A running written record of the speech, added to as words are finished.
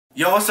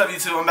Yo, what's up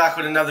YouTube? I'm back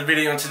with another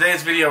video. In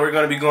today's video, we're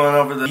going to be going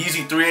over the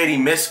Yeezy 380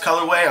 Mist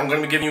colorway. I'm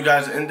going to be giving you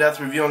guys an in-depth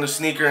review on the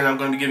sneaker, and I'm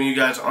going to be giving you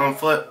guys on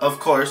foot, of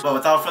course. But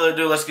without further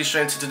ado, let's get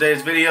straight into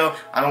today's video.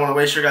 I don't want to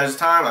waste your guys'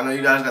 time. I know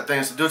you guys got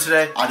things to do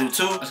today. I do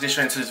too. Let's get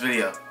straight into this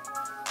video.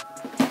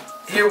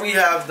 Here we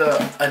have the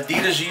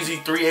ADIDAS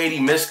Yeezy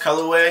 380 Mist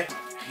colorway.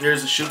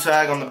 Here's the shoe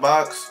tag on the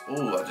box.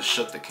 Ooh, I just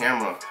shook the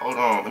camera. Hold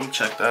on, let me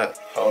check that.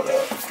 Hold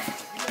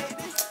up.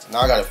 Now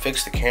I gotta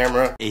fix the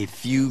camera. A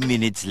few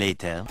minutes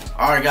later.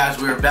 Alright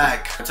guys, we're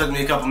back. It took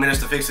me a couple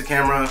minutes to fix the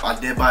camera. I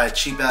did buy a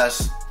cheap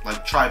ass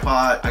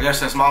tripod. I guess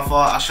that's my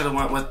fault. I should have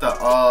went with the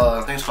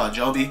I think it's called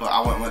Joby, but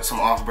I went with some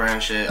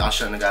off-brand shit. I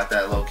shouldn't have got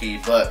that low key.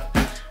 But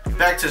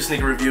back to the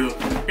sneaker review.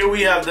 Here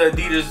we have the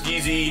ADIDAS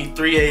Yeezy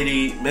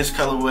 380 Mist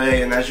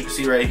colorway, and as you can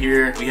see right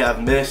here, we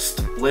have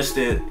Mist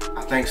listed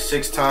I think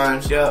 6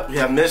 times. Yep, we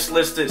have Mist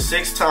listed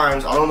 6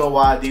 times. I don't know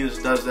why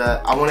Adidas does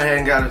that. I went ahead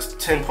and got a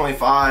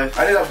 10.5.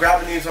 I ended up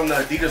grabbing these on the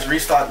Adidas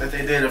restock that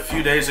they did a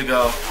few days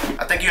ago.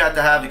 I think you have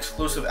to have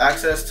exclusive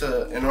access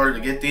in order to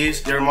get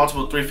these. There are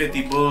multiple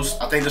 350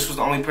 boosts. I think this was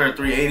the only pair of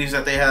 380s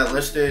that they had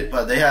listed,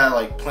 but they had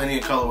like plenty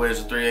of colorways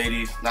of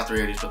 380s, not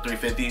 380s, but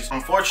 350s.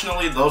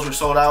 Unfortunately, those were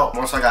sold out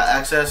once I got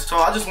access, so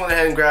I just went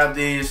ahead and grabbed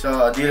these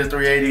Adidas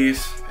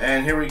 380s,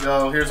 and here we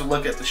go. Here's a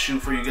look at the shoe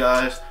for you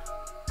guys.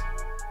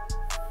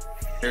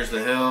 Here's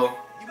the heel.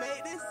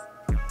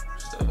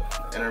 Just the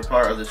inner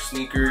part of the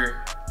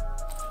sneaker.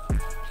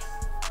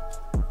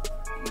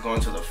 I'm going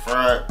to the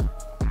front.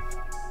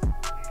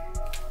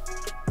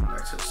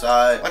 Back to the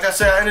side. Like I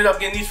said, I ended up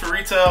getting these for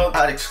retail.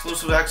 I had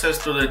exclusive access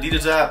through the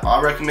Adidas app. I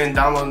recommend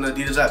downloading the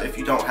Adidas app if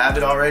you don't have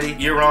it already.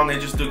 Year-round, they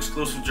just do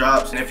exclusive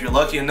drops, and if you're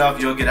lucky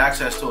enough, you'll get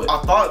access to it. I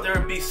thought there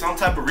would be some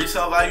type of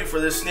resale value for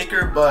this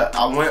sneaker, but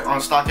I went on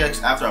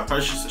StockX after I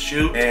purchased the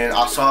shoe, and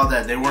I saw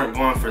that they weren't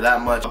going for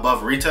that much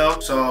above retail.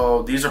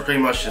 So these are pretty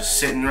much just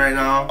sitting right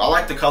now. I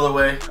like the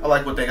colorway. I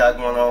like what they got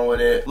going on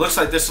with it. Looks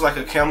like this is like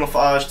a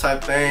camouflage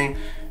type thing,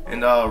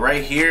 and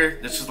right here,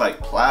 this is like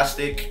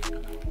plastic.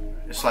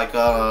 It's like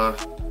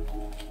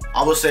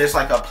I would say it's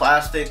like a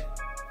plastic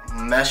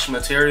mesh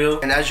material,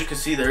 and as you can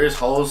see, there is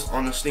holes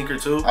on the sneaker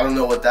too. I don't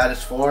know what that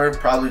is for.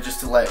 Probably just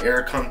to let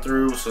air come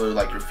through so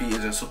like your feet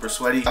isn't super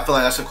sweaty. I feel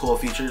like that's a cool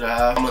feature to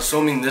have. I'm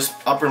assuming this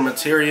upper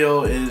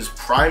material is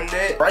prime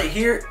knit. Right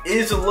here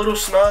is a little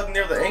snug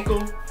near the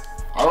ankle.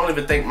 I don't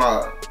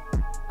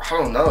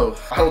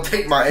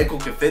think my ankle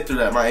can fit through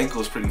that. My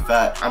ankle is pretty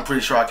fat. I'm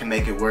pretty sure I can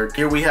make it work.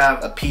 Here we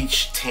have a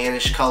peach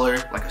tannish color,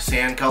 like a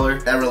sand color.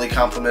 That really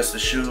complements the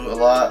shoe a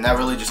lot. And that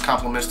really just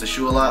complements the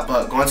shoe a lot.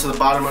 But going to the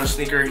bottom of the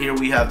sneaker, here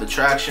we have the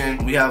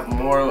traction. We have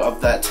more of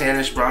that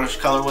tannish, brownish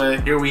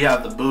colorway. Here we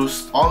have the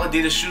boost. All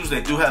Adidas shoes,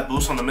 they do have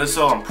boost on the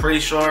midsole, I'm pretty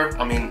sure.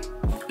 I mean,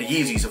 the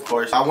Yeezys, of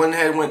course. I went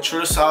ahead and went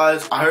true to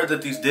size. I heard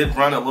that these did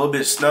run a little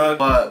bit snug,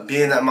 but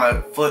being that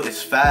my foot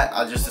is fat,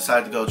 I just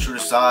decided to go true to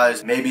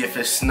size. Maybe if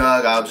it's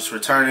snug, I'll just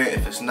return it.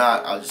 If it's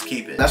not, I'll just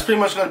keep it. That's pretty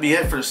much gonna be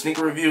it for the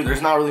sneaker review.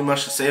 There's not really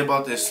much to say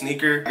about this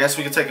sneaker. I guess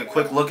we can take a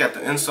quick look at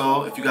the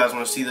insole. If you guys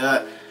want to see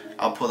that,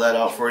 I'll pull that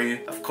out for you.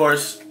 Of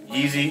course,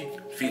 Yeezy,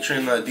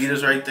 featuring the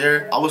Adidas right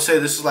there. I would say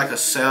this is like a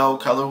sail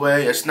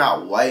colorway. It's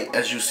not white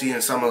as you see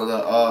in some of the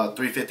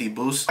 350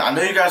 boosts. I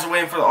know you guys are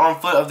waiting for the on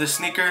foot of this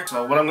sneaker,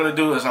 so what I'm gonna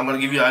do is I'm gonna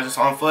give you guys this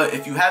on foot.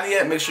 If you haven't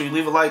yet, make sure you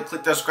leave a like,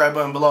 click that subscribe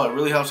button below. It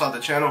really helps out the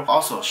channel.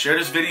 Also, share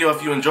this video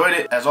if you enjoyed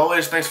it. As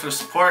always, thanks for the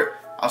support.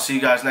 I'll see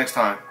you guys next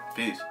time.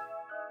 Peace.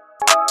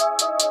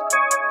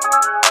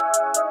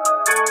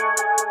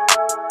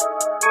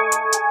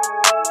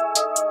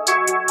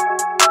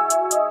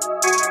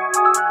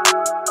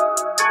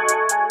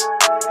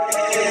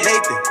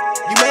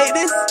 You made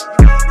this?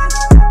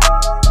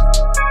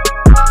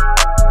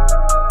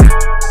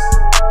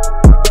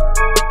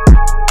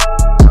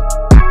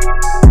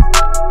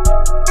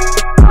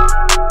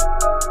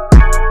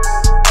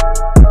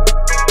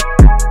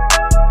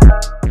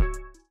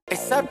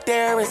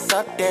 It's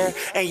up there,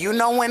 and you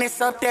know when it's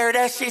up there,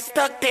 that shit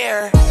stuck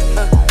there.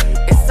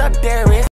 It's up there,